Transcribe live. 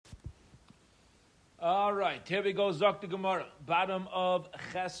All right, here we go. Zok the Gemara, bottom of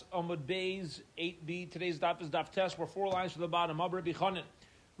Ches Amud Beis 8b. Today's daf is daf test. We're 4 lines from the bottom. Rabbi Chanan.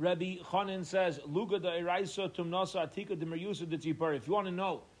 Rabbi Chanan says, "Luga da eraisa tumnasa atika de meryusa de tzipar." If you want to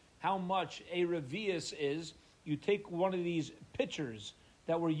know how much a revius is, you take one of these pitchers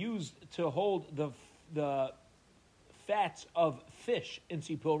that were used to hold the fats of fish in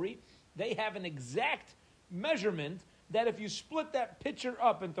Tzipori. They have an exact measurement that if you split that pitcher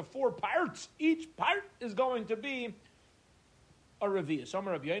up into 4 parts, each part is going to be a revius.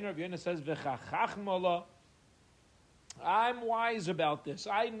 Somewhere Rabbi Yaina says, "V'chachachmala." I'm wise about this.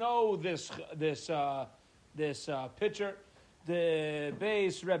 I know this pitcher. The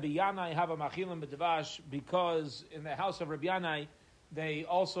base Rabbi Yanai have a machilim b'devash, because in the house of Rabbi Yanai they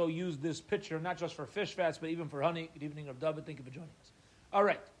also use this pitcher not just for fish fats but even for honey. Good evening, Rav David. Thank you for joining us. All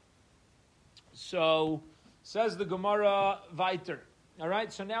right. So says the Gemara weiter. All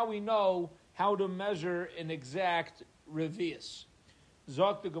right. So now we know how to measure an exact revius.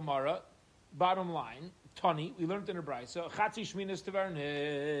 Zok the Gemara. Bottom line. Tani, we learned in a brayso. Chatzi shminas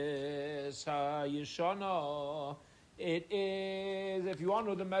tavernis hayishana. It is, if you want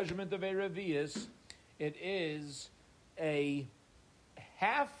to know the measurement of a revius, it is a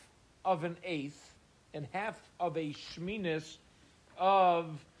half of an eighth and half of a shminas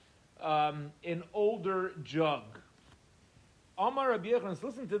of an older jug. Amar Rabbi Yochanan,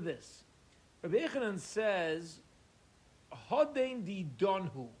 listen to this. Rabbi Yochanan says, Hodein di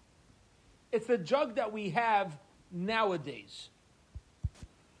donhu. It's the jug that we have nowadays.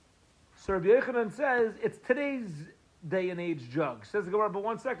 So Rabbi Yochanan says it's today's day and age jug. Says the Gemara, but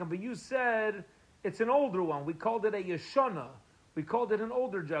 1 second. But you said it's an older one. We called it a yeshana. We called it an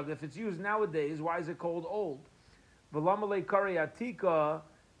older jug. If it's used nowadays, why is it called old? V'lamalei kari atika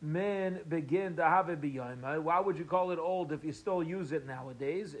min begin dahave b'yayma. Why would you call it old if you still use it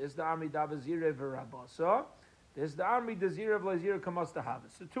nowadays? Is the army davazire v'rabasa? Is the army dazire v'lazire kamas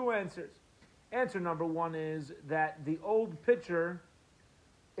dahavas? So 2 answers. Answer number 1 is that the old pitcher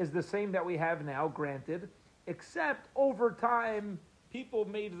is the same that we have now, granted, except over time people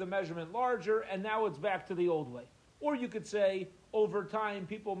made the measurement larger and now it's back to the old way. Or you could say over time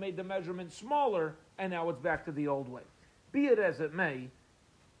people made the measurement smaller and now it's back to the old way. Be it as it may,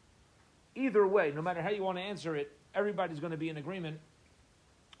 either way, no matter how you want to answer it, everybody's going to be in agreement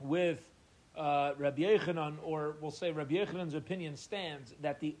with Rabbi Yochanan, or we'll say Rabbi Yochanan's opinion stands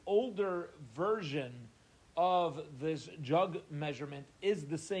that the older version of this jug measurement is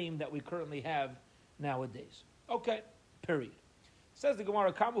the same that we currently have nowadays. Okay, period. Says the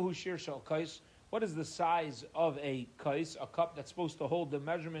Gemara, Kamahu shir shal kais. What is the size of a kais, a cup that's supposed to hold the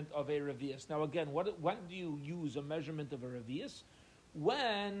measurement of a revius? Now again, when do you use a measurement of a revius?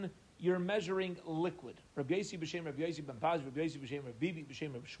 When you're measuring liquid. Rabbi Yosi b'shem Rabbi Yosi ben Paz, Rabbi Yosi b'shem Rabbi Bibi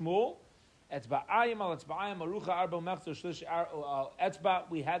b'shem Rabbi Shmuel. Etzba'ayim al etzba'ayim arucha arba mechzer shlish etzba.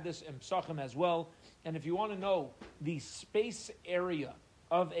 We had this in Psachim as well. And if you want to know the space area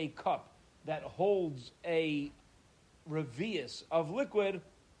of a cup that holds a revius of liquid,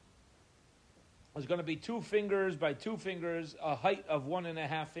 is going to be 2 fingers by 2 fingers, a height of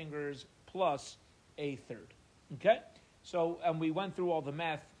 1.5 fingers plus a third. Okay? So, and we went through all the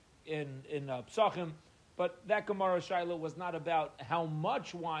math in Psachim. But that Gemara Shaila was not about how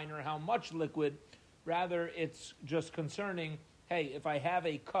much wine or how much liquid. Rather, it's just concerning, hey, if I have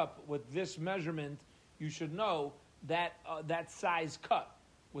a cup with this measurement, you should know that that size cup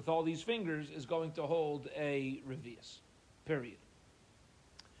with all these fingers is going to hold a revius. Period.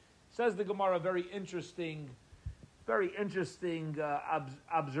 Says the Gemara, very interesting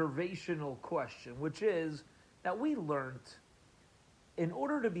observational question, which is that we learned in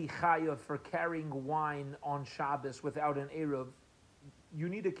order to be chayav for carrying wine on Shabbos without an eruv, you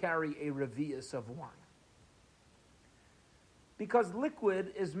need to carry a revius of wine. Because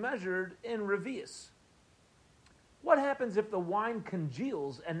liquid is measured in revius. What happens if the wine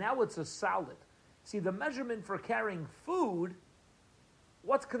congeals and now it's a solid? See, the measurement for carrying food,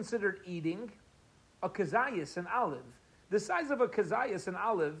 what's considered eating? A kazayas, an olive. The size of a kazayas, an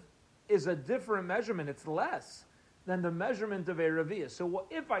olive, is a different measurement. It's less than the measurement of a revius. So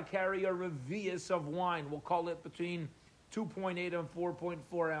if I carry a revius of wine, we'll call it between 2.8 and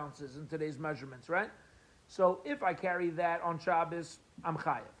 4.4 ounces in today's measurements, right? So if I carry that on Shabbos, I'm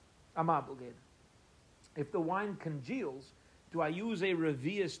chayav. I'm obligated. If the wine congeals, do I use a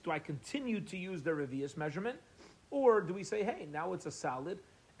revius? Do I continue to use the revius measurement? Or do we say, hey, now it's a solid,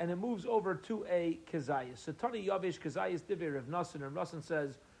 and it moves over to a kazayas? So Tani Yavish Kazayas Divir of Nassan, and Nassan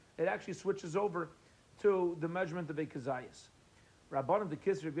says it actually switches over to the measurement of a kazayas. Rabban of the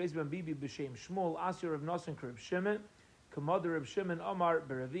Kisr of Beis Ben Bibi b'Shem Shmuel Asir of Nassan Krib Shimon Kamad Reb Shimon Amar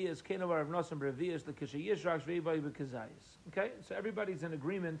Berevias, Kenavar Rav Nosson Berevias, Lekisha Yishrach Shvei B'Kazayis. Okay, so everybody's in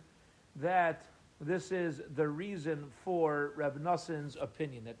agreement that this is the reason for Reb Nosson's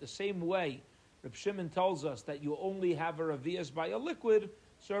opinion. That the same way Reb Shimon tells us that you only have a Revias by a liquid,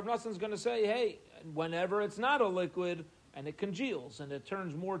 so Reb Nosson's going to say, hey, whenever it's not a liquid and it congeals and it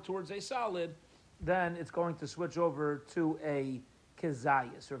turns more towards a solid, then it's going to switch over to a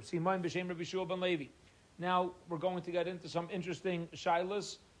Kazayis. Reb Simon B'Shem Reb Yeshua ben Levi. Now we're going to get into some interesting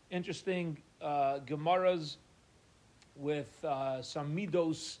shilas, interesting Gemaras with some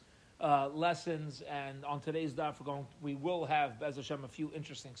Midos lessons, and on today's daf we will have Bez Hashem a few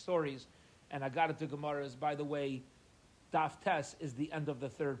interesting stories. And I got it to Gemaras. By the way, daf Tes is the end of the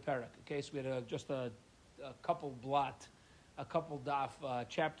third parak. Okay, so we had just a couple daf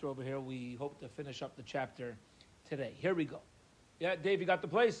chapter over here. We hope to finish up the chapter today. Here we go. Yeah, Dave, you got the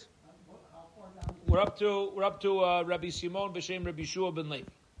place? We're up to Rabbi Simon b'Shem Rabbi Yeshua ben Levi.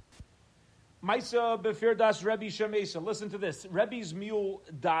 Maisa b'fir das Rabbi Shemesa. Listen to this. Rabbi's mule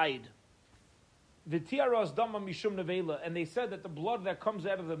died. V'tiaros dama mishum nevela, and they said that the blood that comes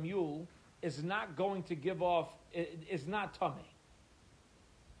out of the mule is not going to give off. Is not tamei.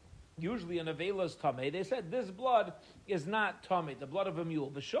 Usually a nevela is tamei. They said this blood is not tamei, the blood of a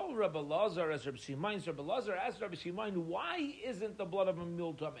mule. V'shol Rabbi Lazar as Rabbi Simon. Rabbi Lazar asked Rabbi Simon, why isn't the blood of a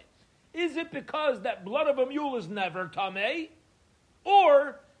mule tamei? Is it because that blood of a mule is never tamei,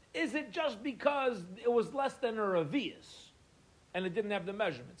 or is it just because it was less than a revius and it didn't have the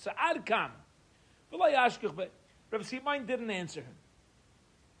measurement? So adkam, Rabbi Simon didn't answer him.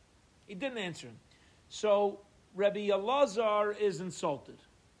 He didn't answer him. So Rabbi Elazar is insulted.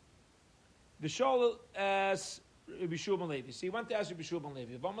 V'shol as Rabbi Yeshua ben Levi. So he went to ask Rabbi Yeshua ben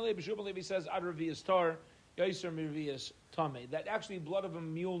Levi. Rabbi Yeshua ben Levi says ad revius tar. That actually blood of a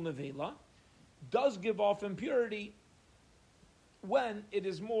mule nevela does give off impurity when it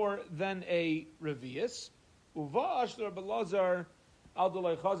is more than a revius. Rabbi Lazar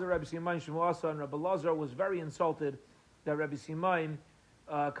was very insulted that Rabbi Simon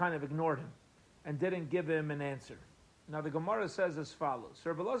kind of ignored him and didn't give him an answer. Now the Gemara says as follows.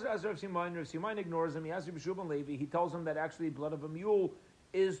 So Rabbi Lazar asks Rabbi Simon ignores him. He asks Rabbi Yeshua ben Levi. He tells him that actually blood of a mule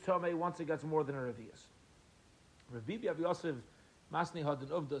is tamei once it gets more than a revius. Rav Bibi Av Yosef Masni Hadin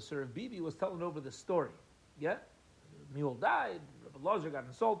Uvda. So Rav Bibi was telling over the story. Yeah? The mule died. Rabbi Lazar got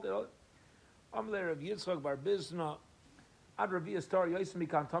insulted. Amle Rav Yitzchak Bar Bizna Ad Revius Tar Yosim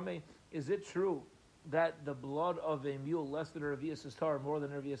Mikan Tamei. Is it true that the blood of a mule less than a Revius is tar, more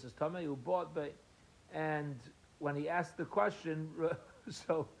than a Revius is Tamei? Who bought by? And when he asked the question,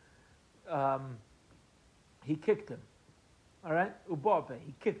 he kicked him. All right? Who bought by?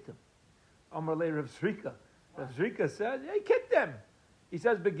 He kicked him. Amar Le Rav Zrika. Rav Zrika said, yeah, he kicked him. He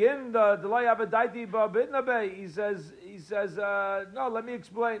says, begin the delay of a daiti ba'bitnabe. He says, no, let me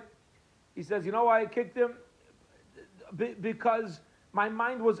explain. He says, you know why I kicked him? Because my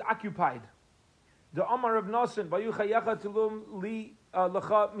mind was occupied. The Amar of Nosson, Bayuchayacha Tulum Li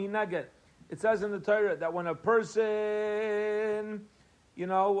Lacha Minaget. It says in the Torah that when a person,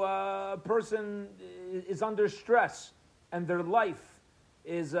 is under stress and their life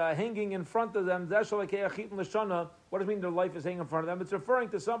is hanging in front of them. What does it mean their life is hanging in front of them? It's referring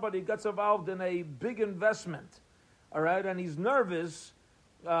to somebody who gets involved in a big investment, all right, and he's nervous.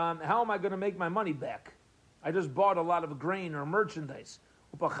 How am I going to make my money back? I just bought a lot of grain or merchandise.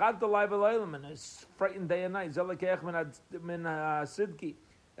 And it's frightened day and night.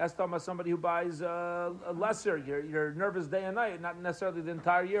 That's talking about somebody who buys a lesser. You're nervous day and night, not necessarily the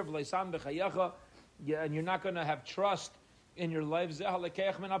entire year. And you're not going to have trust in your life.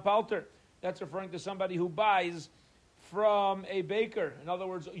 That's referring to somebody who buys from a baker. In other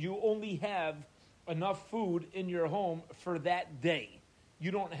words, you only have enough food in your home for that day.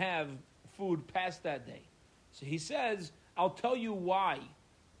 You don't have food past that day. So he says, I'll tell you why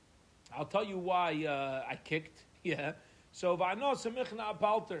I kicked. Yeah. So v'ano semichna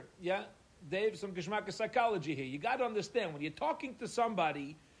apalter. Yeah. Dave, some geschmack psychology here. You got to understand, when you're talking to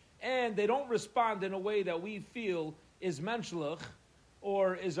somebody and they don't respond in a way that we feel is menschlich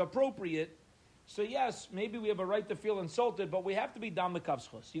or is appropriate, so yes, maybe we have a right to feel insulted, but we have to be dam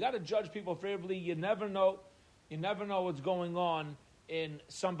lekavschus. You got to judge people favorably. You never know what's going on in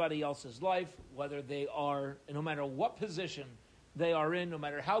somebody else's life, whether they are, no matter what position they are in, no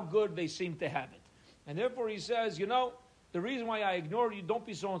matter how good they seem to have it. And therefore he says, the reason why I ignored you, don't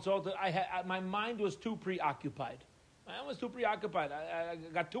be so insulted, my mind was too preoccupied. I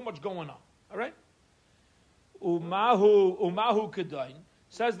got too much going on. All right? Umahu kedain.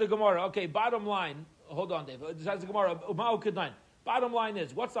 Says the Gemara. Okay, bottom line. Hold on, Dave. Says the Gemara. Umahu kedain. Bottom line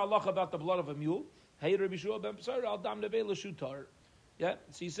is, what's the halacha about the blood of a mule? Hey, Rabbi Shua ben Pesira al dam nevela shutar. Yeah,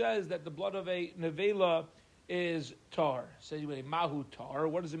 so he says that the blood of a nevela is tar. So anyway, mahu tar.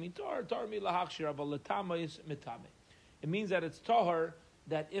 What does it mean? Tar mi lahakshir abal letamayis mitame. It means that it's tahar.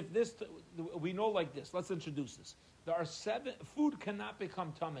 That if this, we know like this. Let's introduce this. There are 7. Food cannot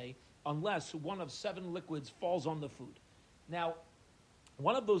become tameh unless one of 7 liquids falls on the food. Now,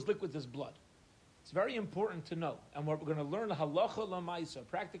 one of those liquids is blood. It's very important to know, and we're going to learn halacha lamaisa.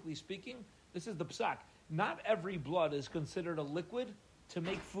 Practically speaking, this is the psak. Not every blood is considered a liquid to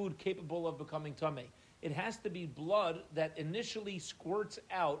make food capable of becoming tameh. It has to be blood that initially squirts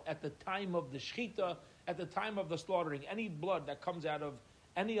out at the time of the shechita, at the time of the slaughtering. Any blood that comes out of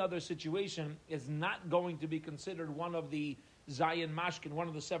any other situation is not going to be considered one of the zayin mashkin, one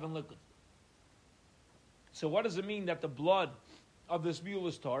of the 7 liquids. So what does it mean that the blood of this mule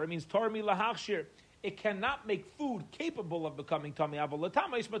is tar? It means tar mi lahachshir. It cannot make food capable of becoming tamei. Aval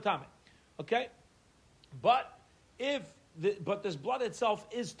l'tamei is matamei. Okay? But this blood itself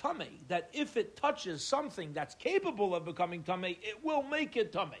is tamei. That if it touches something that's capable of becoming tamei, it will make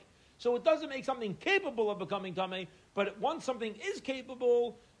it tamei. So it doesn't make something capable of becoming tamei, but once something is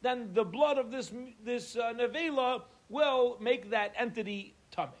capable, then the blood of this nevela will make that entity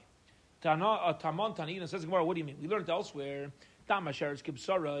tamei. Taman Tanina says, what do you mean? We learned elsewhere, Tama sheretz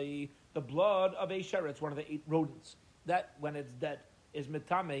kibsarai, the blood of a sheretz, one of the 8 rodents, that when it's dead is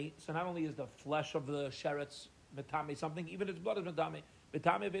metame. So not only is the flesh of the sheretz metame something, even its blood is metame.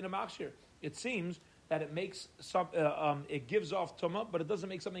 Metame v'ena machshir. It seems that it makes some, it gives off tuma, but it doesn't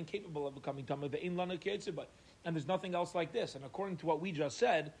make something capable of becoming tuma. And there's nothing else like this. And according to what we just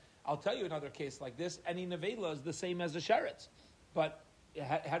said, I'll tell you another case like this. Any nevela is the same as a sheretz. But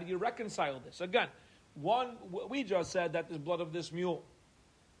how do you reconcile this? Again, one, we just said that the blood of this mule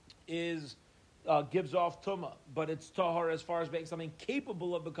is gives off tuma, but it's tahar as far as making something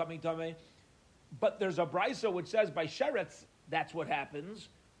capable of becoming tameh. But there's a brisa which says by sheretz that's what happens,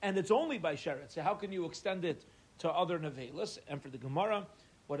 and it's only by sheretz. So how can you extend it to other nevelas? And for the Gemara,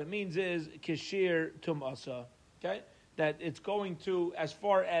 what it means is kishir tumasa. Okay, that it's going to as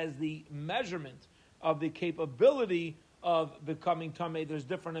far as the measurement of the capability of becoming tameh. There's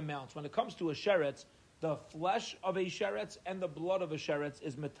different amounts. When it comes to a sheretz, the flesh of a sheretz and the blood of a sheretz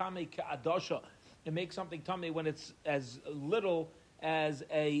is metame ka'adasha. It makes something tameh when it's as little as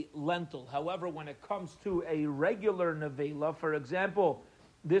a lentil. However, when it comes to a regular nevela, for example,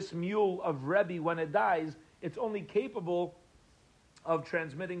 this mule of Rebbe, when it dies, it's only capable of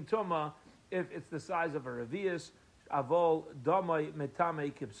transmitting tumah if it's the size of a revius, avol, damai,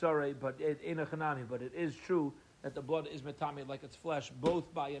 metame, kipsare, but it inachanami. But it is true that the blood is metame like its flesh,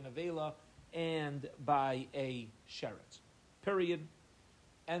 both by a nevela and by a sheretz. Period.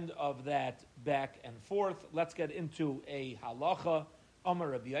 End of that back and forth. Let's get into a halacha. Amar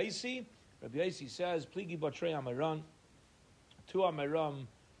Rabbi Yaisi. Rabbi Yaisi says, Pligi Batrei Amaran. 2 Amaram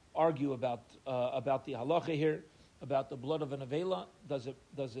argue about the halacha here, about the blood of an avela. Does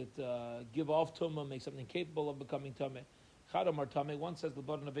it give off tumah, make something capable of becoming tameh? Chad Amar Tameh. One says the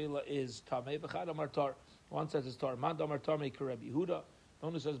blood of an avela is tameh, but Chad Amar Tar. One says it's tar. Mad Amar Tameh Rabbi Yehuda.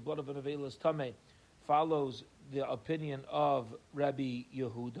 One who says blood of an avela is tameh follows the opinion of Rabbi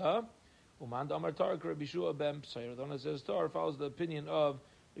Yehuda. Umand Amar Tar Rabbi Shua ben Psaira. The one who says tar follows the opinion of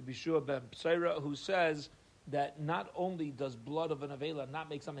Rabbi Shua ben Psaira, who says that not only does blood of an avela not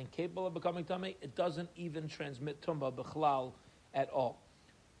make something capable of becoming tameh, it doesn't even transmit tumah b'chlal at all.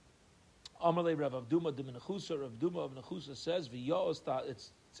 Amalei Rav Avduma de Menachusa. Rav Avduma of Menachusa says, "V'yos ta."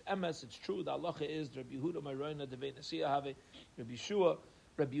 It's emes. It's true. The halacha is Rabbi Yehuda Ma'roina de Venesia have Rabbi Shua.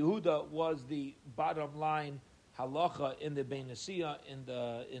 Rabbi Yehuda was the bottom line halacha in the Benesia. In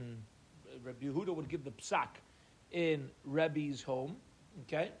Rabbi Yehuda would give the psak in Rebbe's home.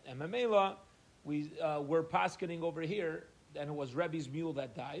 Okay, and Mamela, we're paskening over here, and it was Rebbe's mule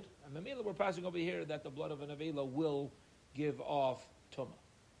that died. And Mamela, we're passing over here that the blood of an avela will give off tumah.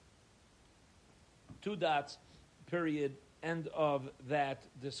 2 dots, period, end of that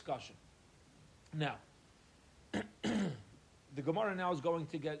discussion. Now, the Gemara now is going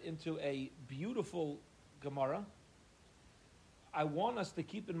to get into a beautiful Gemara. I want us to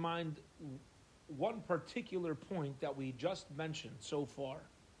keep in mind one particular point that we just mentioned so far.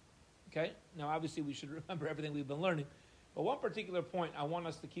 Okay? Now, obviously, we should remember everything we've been learning. But one particular point I want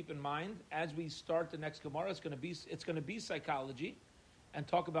us to keep in mind as we start the next Gemara, it's going to be psychology and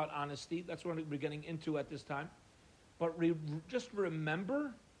talk about honesty. That's what we're getting into at this time. But just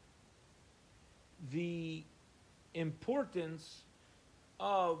remember the importance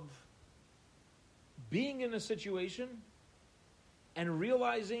of being in a situation and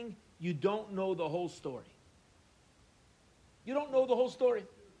realizing you don't know the whole story. You don't know the whole story.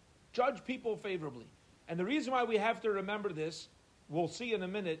 Judge people favorably. And the reason why we have to remember this, we'll see in a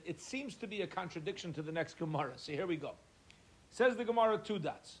minute, it seems to be a contradiction to the next Gemara. So here we go. Says the Gemara, 2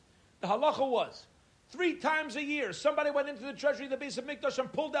 dots. The halacha was, 3 times a year, somebody went into the treasury of the Beis HaMikdash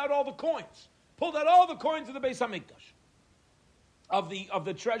and pulled out all the coins. Pulled out all the coins of the Beis HaMikdash. Of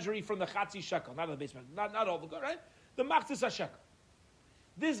the treasury from the Chatzi Shekel, not of the Beis HaMikdash, not all the gold, right? The Machzis HaShekel.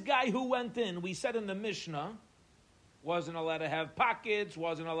 This guy who went in, we said in the Mishnah, wasn't allowed to have pockets,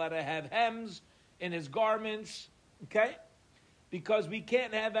 wasn't allowed to have hems in his garments, okay? Because we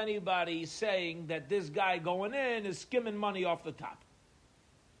can't have anybody saying that this guy going in is skimming money off the top.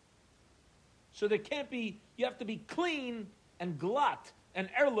 So there can't be, you have to be clean and glatt and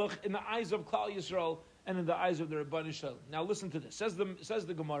erluch in the eyes of Klal Yisrael and in the eyes of the Rebbeinu Shalom. Now listen to this. Says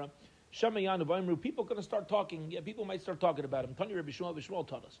the Gemara, Shamayanu Vayimru, people are going to start talking, people might start talking about him. Tani Rabbi Shmuel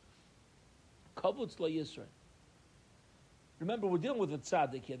taught us. Kavutz la Yisrael. Remember, we're dealing with a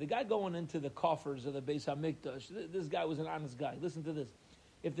tzaddik here. The guy going into the coffers of the Beis HaMikdash, this guy was an honest guy. Listen to this.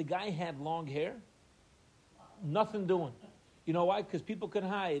 If the guy had long hair, nothing doing. You know why? Because people can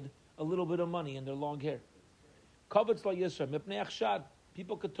hide a little bit of money in their long hair. Kavutz la Yisrael. Mipnei achshad.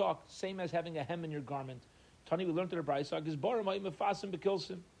 People could talk, same as having a hem in your garment. Tani, we learned in the Brayso,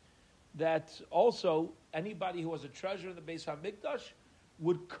 that also anybody who has a treasure in the Beis HaMikdash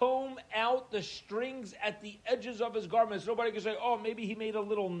would comb out the strings at the edges of his garments. Nobody can say, oh, maybe he made a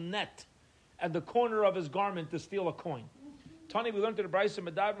little net at the corner of his garment to steal a coin. Tani, we learned in the Brayso,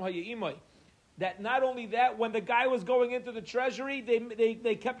 that not only that, when the guy was going into the treasury,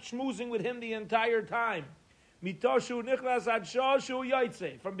 they kept schmoozing with him the entire time. From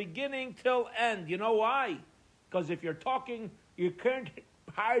beginning till end. You know why? Because if you're talking, you can't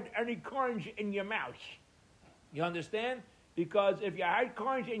hide any coins in your mouth. You understand? Because if you hide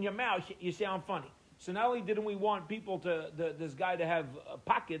coins in your mouth, you sound funny. So not only didn't we want people this guy to have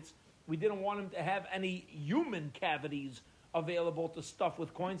pockets, we didn't want him to have any human cavities available to stuff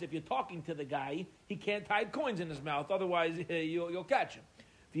with coins. If you're talking to the guy, he can't hide coins in his mouth. Otherwise, you'll catch him.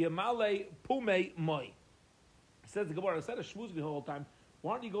 V'yamale pume moi. Says the Gemara, instead of schmoozing the whole time,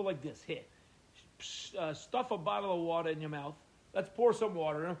 why don't you go like this? Here, stuff a bottle of water in your mouth. Let's pour some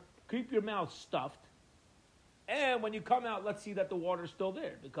water in. Keep your mouth stuffed. And when you come out, let's see that the water's still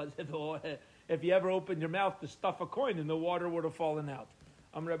there. Because if you ever open your mouth to stuff a coin, then the water would have fallen out.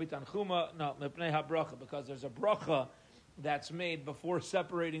 Rabbi Tanchuma, no, mepnei habracha, because there's a bracha that's made before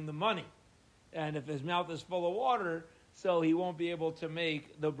separating the money. And if his mouth is full of water, so he won't be able to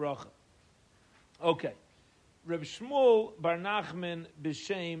make the bracha. Okay. Reb Shmuel Bar Nachman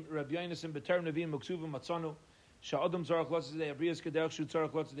B'Shem Reb Yonasan B'Terem Nevi'im Muksuvim Matzanu Sha'adam Zarach Lotzadei Abrias Kedech Shu Tzarach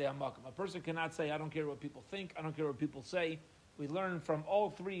Lotzadei Hamakam. A person cannot say, I don't care what people think, I don't care what people say. We learn from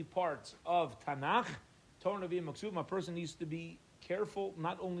all 3 parts of Tanakh, Torah Nevi'im Muksuvim. A person needs to be careful,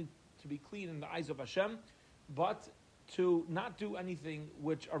 not only to be clean in the eyes of Hashem, but to not do anything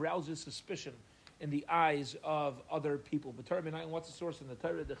which arouses suspicion in the eyes of other people. B'Torah B'Nayin, what's the source in the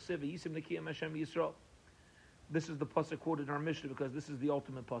Torah? D'chsev Yisim Nekiyam Hashem Yisrael. This is the pasuk quoted in our Mishnah because this is the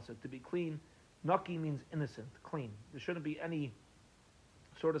ultimate pasuk. To be clean, naki means innocent, clean. There shouldn't be any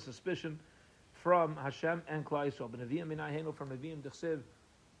sort of suspicion from Hashem and Klal Yisrael. B'Nevi'im minayhenu, from Nevi'im d'chsev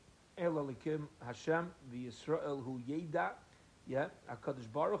El Elikim Hashem v'Yisrael hu yeda,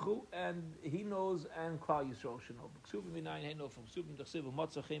 HaKadosh Baruch Hu, and He knows, and Klal Yisrael should know. B'Ksuvim minayhenu, from Ksuvim d'chsev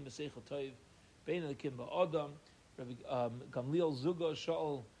u'matzachim b'seichel toiv bein Elikim ba'adam. Gamliel Zuga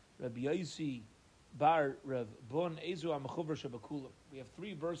Shaul Rabbi Yosi Bar Rev Bon Ezu HaMechuver Shebakulam. We have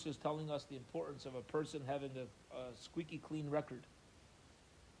 3 verses telling us the importance of a person having a squeaky clean record.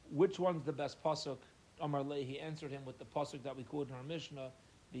 Which one's the best pasuk? Amar Leh, he answered him with the pasuk that we quote in our Mishnah,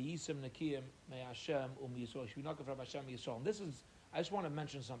 V'yisim Nekiyim Me Hashem Yisrael. Shvinaka from Hashem Yisrael. And this is, I just want to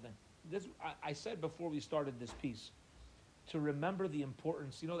mention something. This I said before we started this piece, to remember the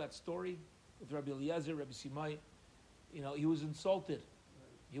importance. You know that story with Rabbi Eliezer, Rabbi Simai? You know, he was insulted.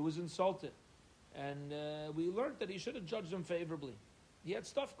 He was insulted. And we learned that he should have judged him favorably. He had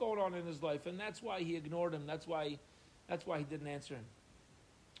stuff going on in his life, and that's why he ignored him. That's why he didn't answer him.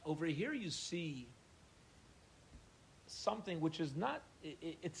 Over here you see something which is not,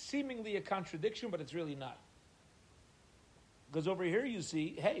 it's seemingly a contradiction, but it's really not. Because over here you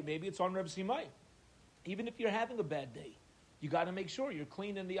see, hey, maybe it's on Reb Simai. Even if you're having a bad day, you got to make sure you're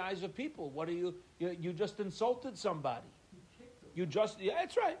clean in the eyes of people. What are you just insulted somebody.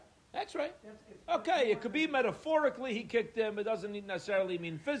 That's right. That's right. Okay, it could be metaphorically he kicked him. It doesn't necessarily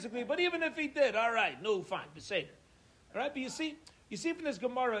mean physically, but even if he did, all right, no, fine, beseder. All right, but you see from this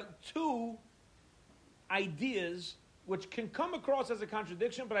Gemara 2 ideas which can come across as a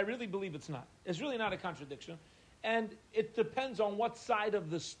contradiction, but I really believe it's not. It's really not a contradiction. And it depends on what side of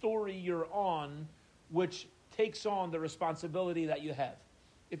the story you're on, which takes on the responsibility that you have.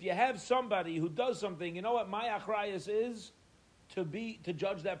 If you have somebody who does something, you know what my achrayus is? To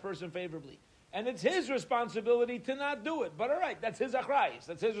judge that person favorably. And it's his responsibility to not do it. But all right, that's his achrayus.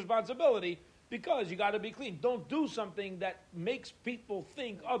 That's his responsibility because you got to be clean. Don't do something that makes people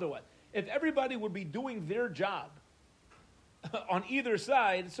think otherwise. If everybody would be doing their job on either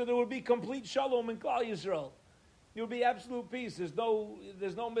side, so there would be complete shalom in Klal Yisrael. There would be absolute peace. There's no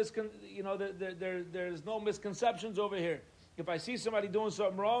misconceptions over here. If I see somebody doing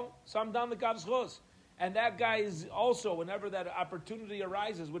something wrong, so I'm down the kavschos. And that guy is also, whenever that opportunity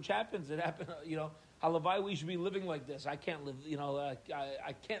arises, which happens, it happens, halavai, we should be living like this. I can't live,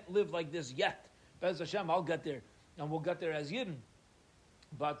 I can't live like this yet. Bez Hashem, I'll get there. And we'll get there as Yidden.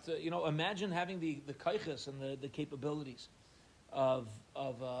 But, imagine having the kaiches and the capabilities of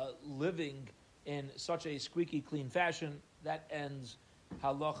living in such a squeaky clean fashion. That ends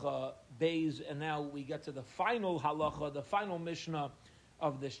halacha beis, and now we get to the final halacha, the final mishnah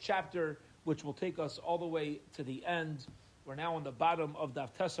of this chapter, which will take us all the way to the end. We're now on the bottom of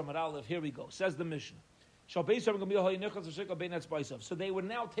Daf Tes Amud Aleph. Here we go. Says the mishnah. So they would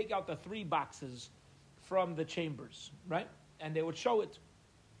now take out the 3 boxes from the chambers, right? And they would show it.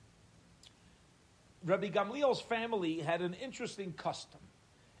 Rabbi Gamliel's family had an interesting custom.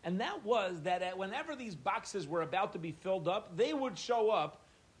 And that was that whenever these boxes were about to be filled up, they would show up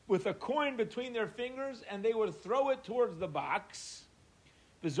with a coin between their fingers and they would throw it towards the box.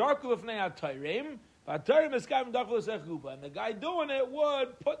 And the guy doing it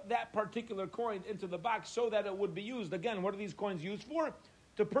would put that particular coin into the box so that it would be used. Again, what are these coins used for?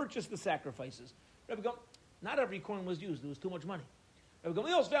 To purchase the sacrifices. Not every coin was used. There was too much money. Rabbi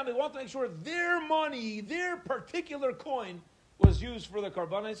Gamliel's family wanted to make sure their money, their particular coin, was used for the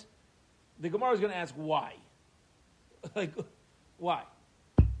karbanis. The Gemara is going to ask why. Why?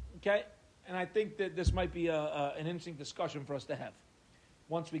 Okay? And I think that this might be an interesting discussion for us to have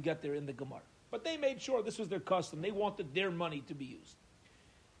once we get there in the Gemara. But they made sure this was their custom. They wanted their money to be used.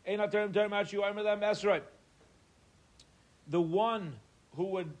 That's right. The one who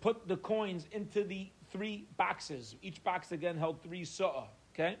would put the coins into the 3 boxes, each box again held 3 sa'ah.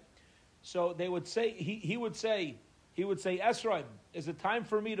 Okay? So they would say, he would say, Esraim, is it time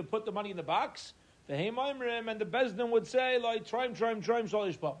for me to put the money in the box? And the Bezdin would say, like, trim,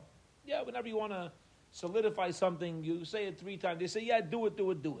 shalishpam. Yeah, whenever you want to solidify something, you say it 3 times. They say, yeah, do it.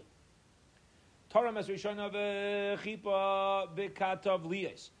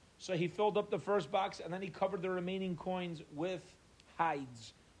 So he filled up the first box, and then he covered the remaining coins with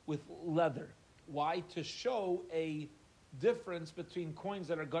hides, with leather. Why? To show a difference between coins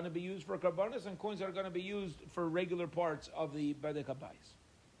that are going to be used for karbanis and coins that are going to be used for regular parts of the bedek habayis.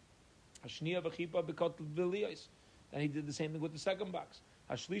 And he did the same thing with the second box.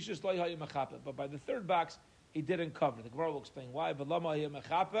 But by the third box, he didn't cover. The Gemara will explain why. The Gemara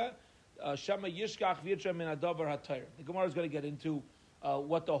is going to get into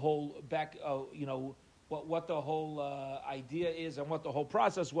what the whole what the whole idea is and what the whole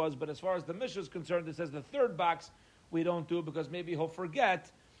process was. But as far as the Mishnah is concerned, it says the third box we don't do because maybe he'll forget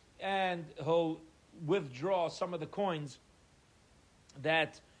and he'll withdraw some of the coins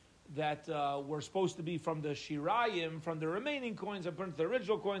that were supposed to be from the shirayim, from the remaining coins, and put into the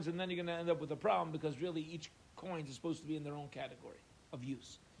original coins, and then you're going to end up with a problem because really each coin is supposed to be in their own category of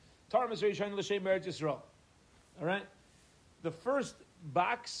use. All right? The first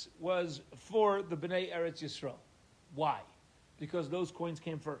box was for the Bnei Eretz Yisrael. Why? Because those coins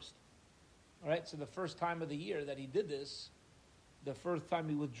came first. All right? So the first time of the year that he did this, the first time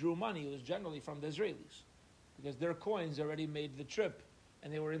he withdrew money, it was generally from the Israelis. Because their coins already made the trip,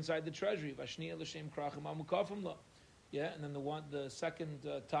 and they were inside the treasury. Yeah, and then the second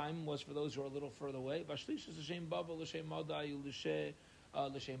time was for those who are a little further away. That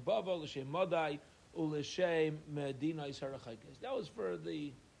was for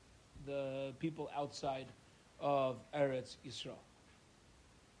the people outside of Eretz Yisrael.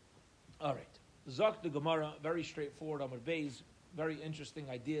 All right. Zok the Gemara, very straightforward, Amar Beis, very interesting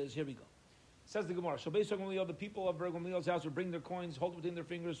ideas. Here we go. Says the Gemara, so basically the people of Gamliel's house would bring their coins, hold it between their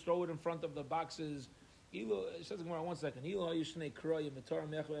fingers, throw it in front of the boxes. It says the Gemara, 1 second. He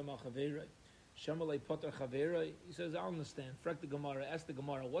says, I understand. Frek the Gemara, ask the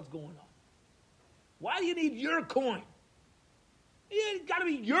Gemara, what's going on? Why do you need your coin? It's got to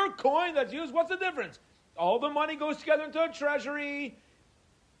be your coin that's used. What's the difference? All the money goes together into a treasury,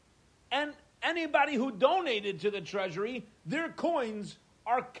 and anybody who donated to the treasury, their coins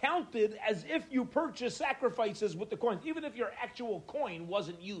are counted as if you purchase sacrifices with the coins, even if your actual coin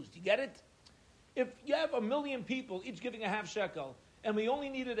wasn't used. You get it? If you have 1 million people, each giving a half shekel, and we only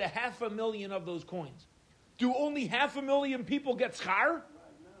needed 500,000 of those coins, do only 500,000 people get schar?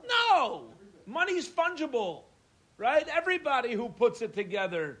 No! Money's fungible, right? Everybody who puts it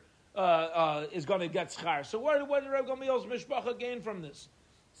together is going to get schar. So what did Reb Gamliel's mishpacha gain from this?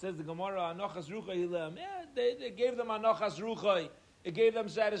 Says the Gemara, Anochas Ruchai Hilem. Yeah, they gave them Anochas Ruchai. It gave them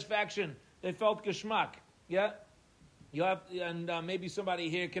satisfaction. They felt geschmack. Yeah? You have, and maybe somebody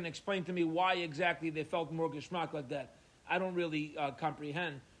here can explain to me why exactly they felt more geschmack like that. I don't really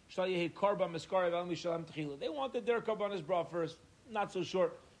comprehend. They wanted their karbanas brought first. Not so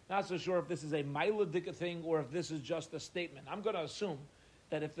sure. Not so sure if this is a Mailadika thing or if this is just a statement. I'm going to assume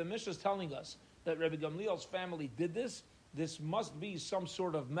that if the Mishnah is telling us that Rabbi Gamliel's family did this, this must be some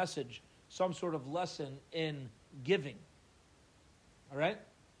sort of message, some sort of lesson in giving. All right?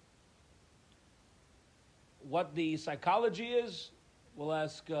 What the psychology is, we'll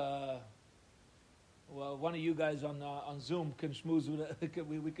ask. One of you guys on Zoom can schmooze.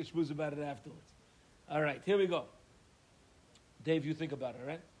 We can schmooze about it afterwards. All right, here we go. Dave, you think about it. All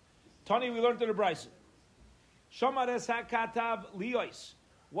right. Tani, we learned in the Brisa. Shomares hakatav liois.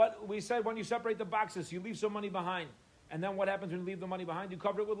 What we said, when you separate the boxes, you leave some money behind. And then what happens when you leave the money behind? You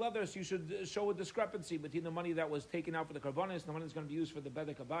cover it with leather, so you should show a discrepancy between the money that was taken out for the karbanis and the money that's going to be used for the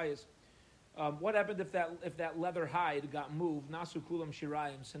bedek habayis. What happened if that leather hide got moved? Nasu kulam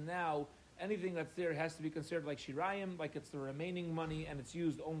shirayim. So now anything that's there has to be considered like shirayim, like it's the remaining money, and it's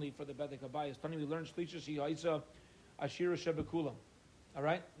used only for the bedek habayis. Tani, we learned shlisha shihaisa ashira shebekulam. All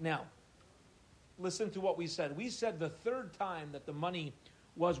right. Now, listen to what we said. We said the third time that the money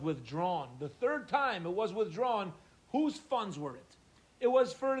was withdrawn. The third time it was withdrawn. Whose funds were it? It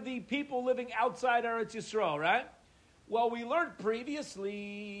was for the people living outside Eretz Yisrael, right? Well, we learned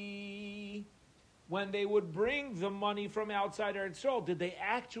previously when they would bring the money from outside Eretz Yisrael, did they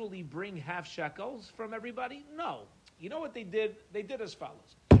actually bring half shekels from everybody? No. You know what they did? They did as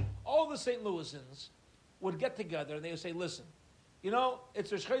follows. All the St. Louisans would get together and they would say, listen, you know,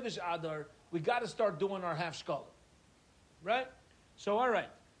 it's Rosh Chodesh Adar, we got to start doing our half shekel. Right? So, all right.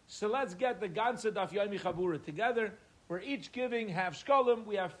 So let's get the Ganze Daf Yomi Chabura together. We're each giving half shkolim.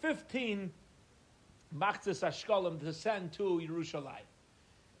 We have 15 machzes hashkolim to send to Yerushalayim.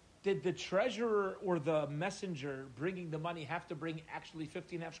 Did the treasurer or the messenger bringing the money have to bring actually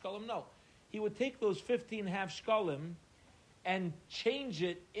 15 half shkolim? No. He would take those 15 half shkolim and change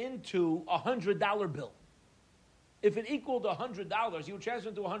it into a $100 bill. If it equaled $100, he would transfer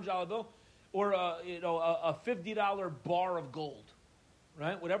it into a $100 bill or a $50 bar of gold.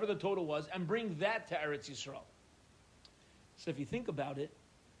 Right, whatever the total was, and bring that to Eretz Yisrael. So if you think about it,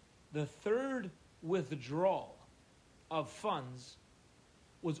 the third withdrawal of funds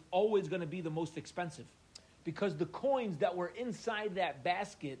was always going to be the most expensive because the coins that were inside that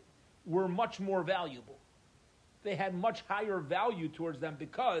basket were much more valuable. They had much higher value towards them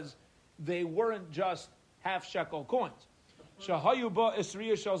because they weren't just half shekel coins. Shahayuba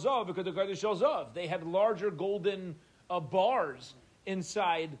Isriya Shalzav, because the Kodesh Shalzav, they had larger golden bars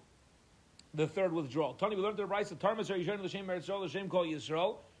inside the third withdrawal. Tony, we learned the rights of Tarmas are Yisrael L'Shem Eretz Yisrael L'Shem Kol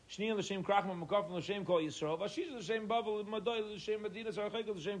Yisrael, Shniya L'Shem Krachma Makaf L'Shem Kol Yisrael, Vashish L'Shem Bavel Madoy L'Shem Medina Sarachek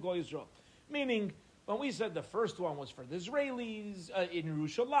L'Shem Kol Yisrael. Meaning, when we said the first one was for the Israelis in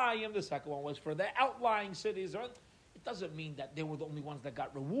Yerushalayim, the second one was for the outlying cities, it doesn't mean that they were the only ones that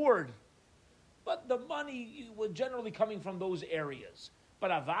got reward. But the money was generally coming from those areas.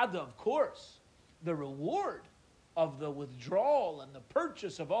 But Avada, of course, the reward of the withdrawal and the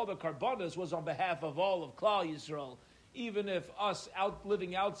purchase of all the karbanas was on behalf of all of Klal Yisrael, even if us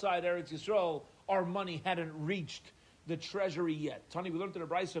living outside Eretz Yisrael, our money hadn't reached the treasury yet. Tani, we learned in the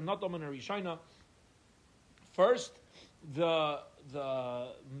Brisa, not Omen Rishayna. First, the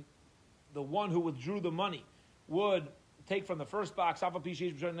one who withdrew the money would take from the first box, and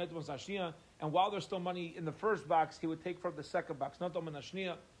while there's still money in the first box, he would take from the second box, not Omen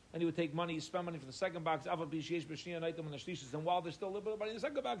Ashniya. And he would take money, spend money for the second box, and while there's still a little bit of money in the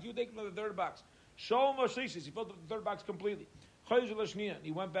second box, he would take it from the third box. Shalom Ashlishis, he filled up the third box completely.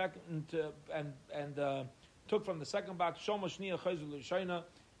 He went back and took from the second box, Shalom Ashniya,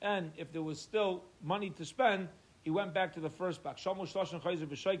 and if there was still money to spend, he went back to the first box. Shalom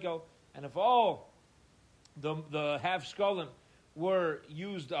Ashniya, and if all the half shkolim were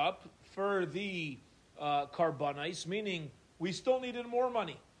used up for the karbanais, meaning we still needed more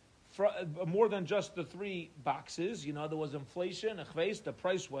money. More than just the 3 boxes. You know, there was inflation, the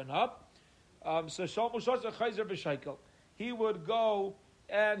price went up. So he would go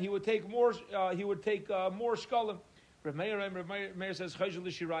and he would take more. More shkolim. Meir says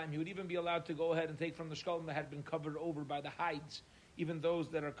he would even be allowed to go ahead and take from the shkolim that had been covered over by the hides, even those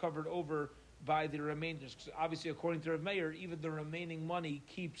that are covered over by the remainders. 'Cause obviously, according to Rav Meir, even the remaining money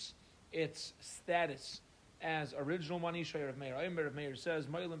keeps its status as original money. Rav Meir says,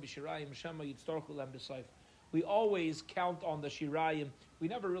 we always count on the shirayim. We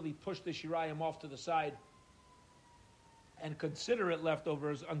never really push the shirayim off to the side and consider it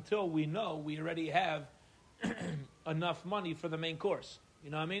leftovers until we know we already have enough money for the main course. You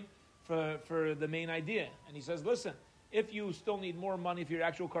know what I mean? For the main idea. And he says, listen, if you still need more money for your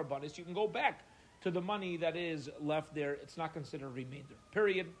actual karbanis, you can go back to the money that is left there. It's not considered a remainder.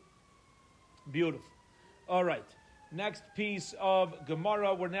 Period. Beautiful. All right. Next piece of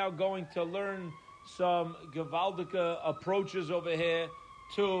Gemara. We're now going to learn some Gewaldika approaches over here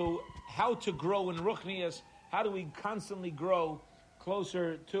to how to grow in Ruchnias. How do we constantly grow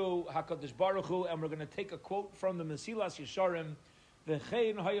closer to HaKadosh Baruch Hu? And we're going to take a quote from the Mesilas Yesharim.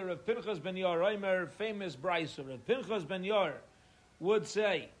 V'chein hayar Rav Pinchas ben Yair Omer, famous brayso. Rav Pinchas ben Yair would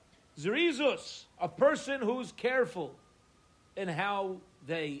say, Zerizus, a person who's careful in how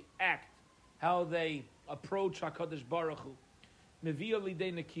they act, how they approach HaKadosh Baruch Hu. Mevia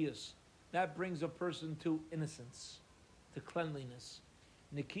lidei nekiyas. That brings a person to innocence, to cleanliness.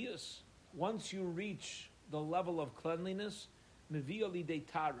 Nekiyas, once you reach the level of cleanliness, mevia lidei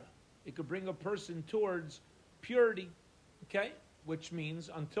tara. It could bring a person towards purity, okay? Which means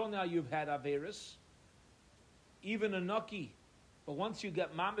until now you've had Averis, even a Nucky. But once you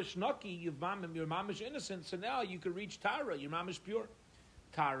get Mamish Nucky, you're Mamish innocent, so now you could reach Tara, you're Mamish pure.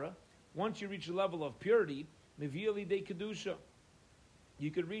 Tara, once you reach the level of purity, Mevia lidei Kedusha. You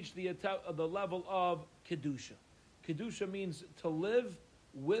could reach the level of Kedusha. Kedusha means to live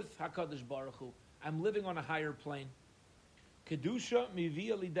with HaKadosh Baruch Hu. I'm living on a higher plane. Kedusha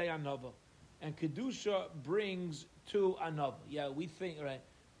mivia lidei anava. And Kedusha brings to anava. Yeah, we think, right?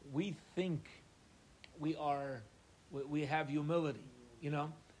 We think we have humility, you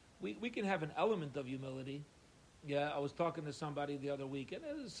know? We can have an element of humility. Yeah, I was talking to somebody the other week, and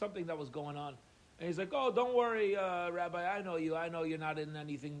it was something that was going on. And he's like, oh, don't worry, Rabbi, I know you. I know you're not in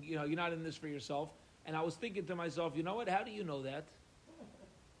anything, you know, you're not in this for yourself. And I was thinking to myself, you know what? How do you know that?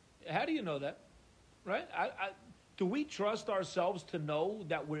 How do you know that? Right? Do we trust ourselves to know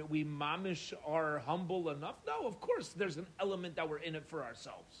that we mamish are humble enough? No, of course there's an element that we're in it for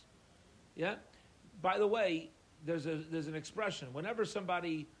ourselves. Yeah? By the way, there's an expression. Whenever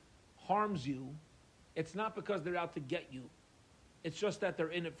somebody harms you, it's not because they're out to get you. It's just that they're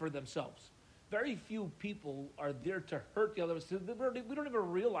in it for themselves. Very few people are there to hurt the other person. We don't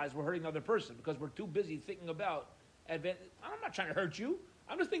even realize we're hurting the other person because we're too busy thinking about I'm not trying to hurt you.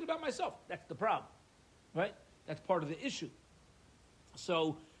 I'm just thinking about myself. That's the problem, right? That's part of the issue.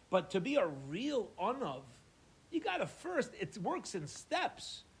 So, but to be a real unav, you got to first, it works in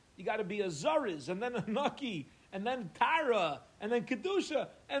steps. You got to be a Zariz, and then a Naki, and then Tara, and then Kedusha,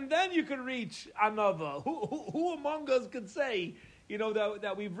 and then you can reach Anava. Who among us could say, you know,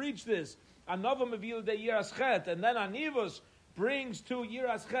 that we've reached this? Anava Mevil de Yiraschet, and then Anivos brings to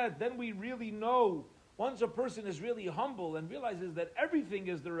Yiraschet. Then we really know, once a person is really humble and realizes that everything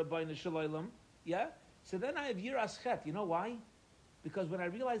is the Rabbeinu Shalom, yeah? So then I have Yiraschet. You know why? Because when I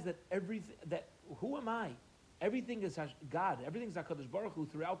realize that who am I? Everything is God. Everything's HaKadosh Baruch Hu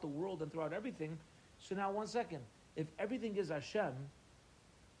throughout the world and throughout everything. So now, one second. If everything is Hashem,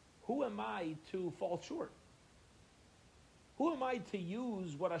 who am I to fall short? Who am I to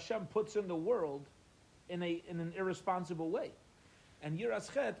use what Hashem puts in the world in an irresponsible way? And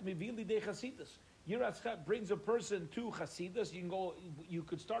Yiraschet mivili de Chasidus. Yiraschet brings a person to Chasidus. You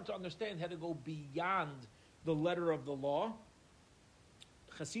could start to understand how to go beyond the letter of the law.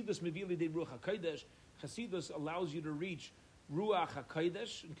 Chasidus mivili de Ruach HaKodesh. Chasidus allows you to reach Ruach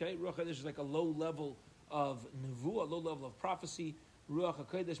HaKodesh. Okay, Ruach HaKodesh is like a low level of nevuah, a low level of prophecy. Ruach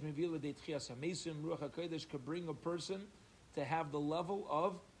HaKodesh mivili de Tchias HaMesim. Ruach HaKodesh could bring a person to have the level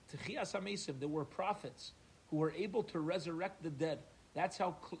of Tchias HaMesim. There were prophets who were able to resurrect the dead. That's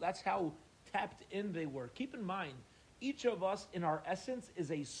how tapped in they were. Keep in mind, each of us in our essence is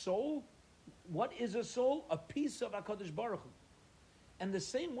a soul. What is a soul? A piece of HaKadosh Baruch Hu. And the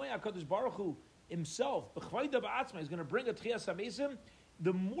same way HaKadosh Baruch Hu himself, is going to bring a Tchias HaMesim.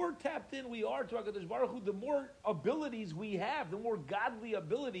 The more tapped in we are to HaKadosh Baruch Hu, the more abilities we have, the more godly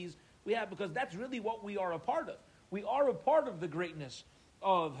abilities we have, because that's really what we are a part of. We are a part of the greatness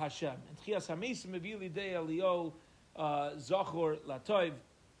of Hashem. And Tchias HaMesim mevili de Elio Zachor Latov.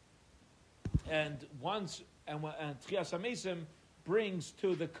 And Tchias HaMesim brings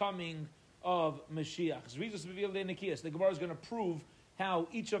to the coming of Mashiach. The Gemara is going to prove how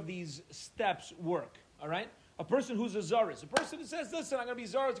each of these steps work. All right? A person who's a Zaris, a person who says, listen, I'm going to be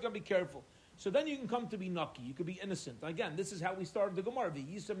Zaris, I'm going to be careful. So then you can come to be naki. You could be innocent. Again, this is how we started the Gemara.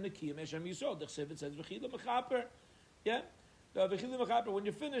 V'yisam nekiyim Hashem Yisrael. The Chsiv, it says v'chila mechaper. Yeah, the v'chila mechaper. When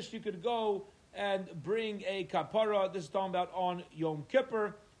you're finished, you could go and bring a kapara. This is talking about on Yom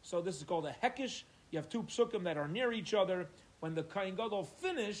Kippur. So this is called a hekish. You have two psukim that are near each other. When the Kohen Gadol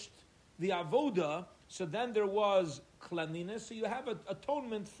finished the avoda, so then there was cleanliness. So you have an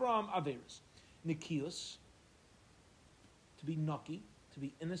atonement from averis. Nikios, to be naki, to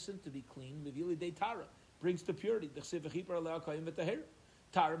be innocent, to be clean. Mevili de tara, brings to purity. Tara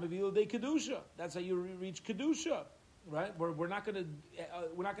mevili de kedusha. That's how you reach kedusha, right? We're not going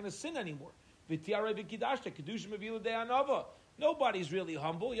to sin anymore. V'tiara v'kidashta kedusha mevili de anava. Nobody's really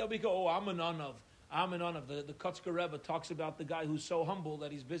humble. You'll be go, I'm an anav. I'm an anav. The Kotzker Rebbe talks about the guy who's so humble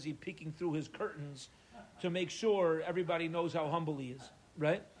that he's busy peeking through his curtains to make sure everybody knows how humble he is,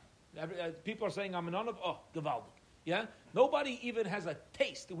 right? People are saying I'm an anav. Oh, gewaldig. Yeah? Nobody even has a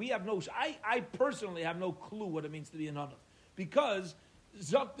taste. We have no, I personally have no clue what it means to be an anav. Because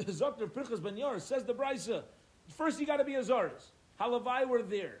Zokter Prichas Ben Yor says the Brisa, first you got to be a Zaris. Halavai were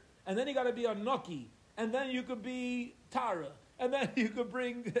there. And then you got to be a Naki. And then you could be Tara. And then you could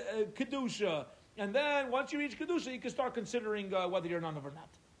bring Kedusha. And then once you reach Kedusha, you can start considering whether you're an anav or not.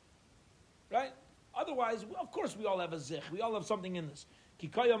 Right? Otherwise, of course we all have a zich. We all have something in this.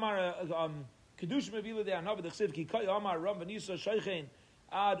 Kikay Amar Kedusha Mevila de Anav Dechsiv Kikay Amar Ram Vanisa Sheichein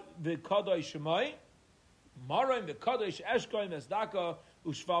Ad V'Kadoy Shemai Marim V'Kadoy Eshkoim Esdaka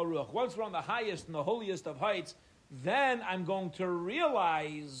Ushval Ruach. Once we're on the highest and the holiest of heights, then I'm going to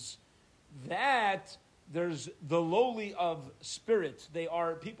realize that there's the lowly of spirit. They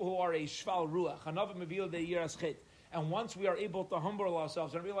are people who are a shval ruach. Hanav Mevila de Yiras Chet. And once we are able to humble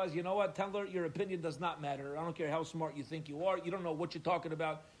ourselves and realize, you know what, Tendler, your opinion does not matter. I don't care how smart you think you are. You don't know what you're talking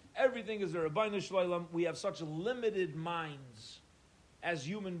about. Everything is a Rabbeinu Shloim. We have such limited minds as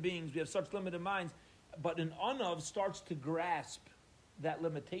human beings. We have such limited minds. But an anav starts to grasp that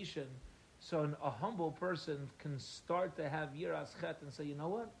limitation. So a humble person can start to have Yiras Chet and say, you know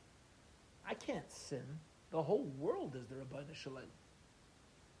what? I can't sin. The whole world is the Rabbeinu Shloim.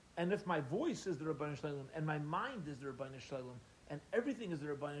 And if my voice is the Rabbeinu Shloim, and my mind is the Rabbeinu Shloim, and everything is the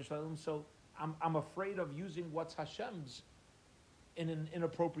Rabbeinu Shloim, so I'm afraid of using what's Hashem's in an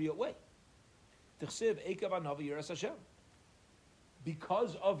inappropriate way.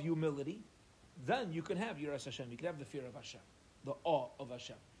 Because of humility, then you can have Yiras Hashem. You can have the fear of Hashem, the awe of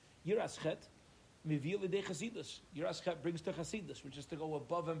Hashem. Yiras Chet, Mivil de Chasidus. Yiras Chet brings to Chasidus, which is to go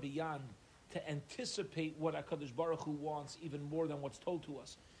above and beyond, to anticipate what HaKadosh Baruch Hu wants even more than what's told to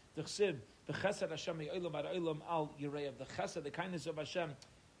us. The chesed Hashem al Yirev. The chesed, the kindness of Hashem,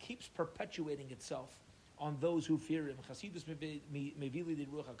 keeps perpetuating itself on those who fear Him. Chasidus mevili de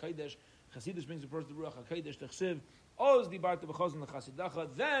Ruach HaKodesh. Chasidus brings the person to Ruach HaKodesh. The chesed oz dibarta b'chazon l'chasidacha.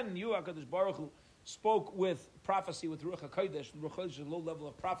 Then you, HaKadosh Baruch Hu, spoke with prophecy with Ruach HaKodesh. Ruach HaKodesh is a low level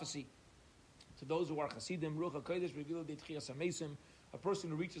of prophecy. To those who are Chasidim, Ruach HaKodesh mevili de Tchias HaMesim. A person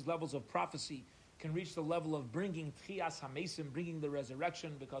who reaches levels of prophecy can reach the level of bringing Tchias HaMesim, bringing the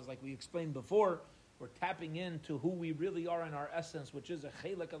resurrection, because like we explained before, we're tapping into who we really are in our essence, which is a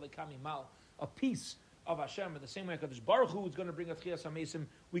Chelek Alekamimal, a piece of Hashem. In the same way HaKadosh Baruch Hu is going to bring a Tchias HaMesim,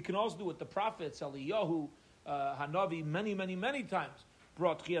 we can also do it. The prophets, Eliyahu, Hanavi, many times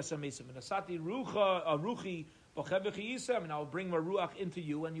brought Tchias HaMesim. And Asati Ruchi, B'chevechi Yisem, and I will bring my Ruach into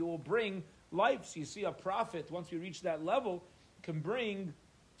you, and you will bring life. So you see a prophet, once we reach that level, can bring,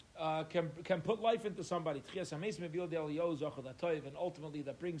 can put life into somebody. And ultimately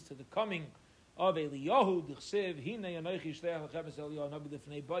that brings to the coming of Eliyahu,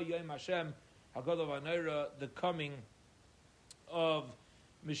 the coming of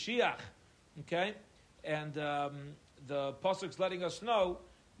Mashiach. Okay? And the Pasuk's letting us know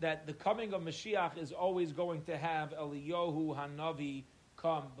that the coming of Mashiach is always going to have Eliyahu Hanavi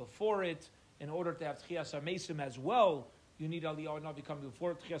come before it, in order to have Tchias HaMesim as well. You need Eliyahu Hanavi coming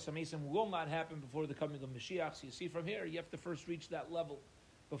before it. Tchias HaMesim will not happen before the coming of Mashiach. So you see from here, you have to first reach that level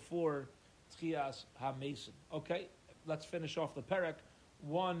before Tchias HaMesim. Okay, let's finish off the Perek.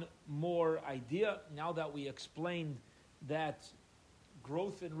 One more idea. Now that we explained that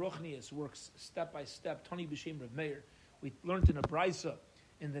growth in Ruchnius works step by step, Tani B'Shem Reb Meir, we learned in a Brisa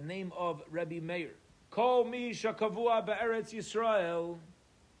in the name of Rebbe Meir, Kol mi shakavua be'eretz Yisrael.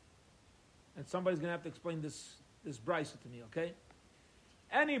 And somebody's going to have to explain this brisa to me, okay?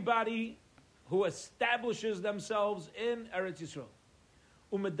 Anybody who establishes themselves in Eretz Yisrael,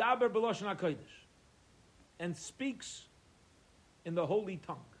 umedaber b'loshen hakodesh, and speaks in the holy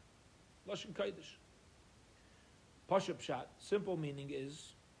tongue, loshen kodesh. Pashup Pshat, simple meaning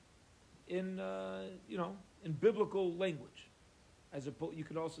is in biblical language. As you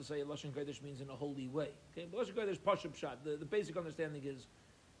could also say Lashon Kodesh means in a holy way. Okay, but Lashon Kodesh Pashup Pshat. The basic understanding is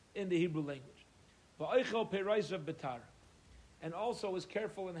in the Hebrew language. Va'oichel peiraisav betar, and also is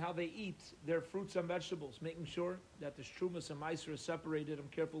careful in how they eat their fruits and vegetables, making sure that the strumas and meiser is separated. I'm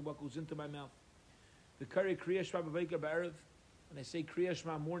careful what goes into my mouth. The kari kriya shma b'veika b'erev, when I say kriya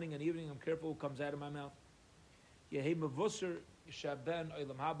shma morning and evening, I'm careful what comes out of my mouth. Yehi mevusser shaben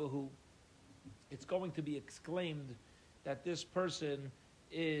olam habahu. It's going to be exclaimed that this person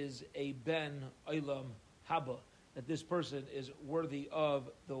is a ben olam haba, that this person is worthy of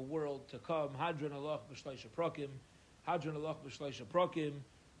the world to come. Hadron Allah b'shleisha prakim, Hadron Allah b'shleisha prakim,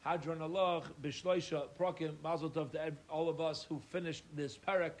 Hadron Allah b'shleisha prakim. Mazel tov to all of us who finished this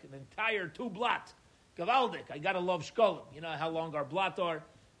parak, an entire 2 blot. Gavaldik, I gotta love shkolim. You know how long our blot are.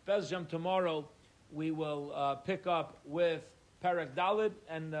 Bezjem tomorrow we will pick up with parak Dalid,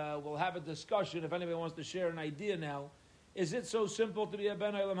 and we'll have a discussion. If anybody wants to share an idea now, is it so simple to be a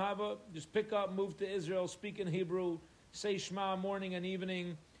ben olam haba? Just pick up, move to Israel, speak in Hebrew, say Shema morning and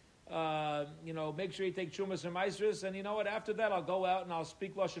evening. Make sure you take Chumas and Maisris, and you know what? After that, I'll go out and I'll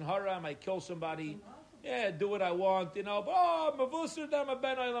speak Lashon Hara. I might kill somebody. Yeah, do what I want. But I'm a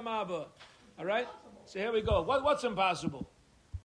ben olam haba. All right. So here we go. What's impossible?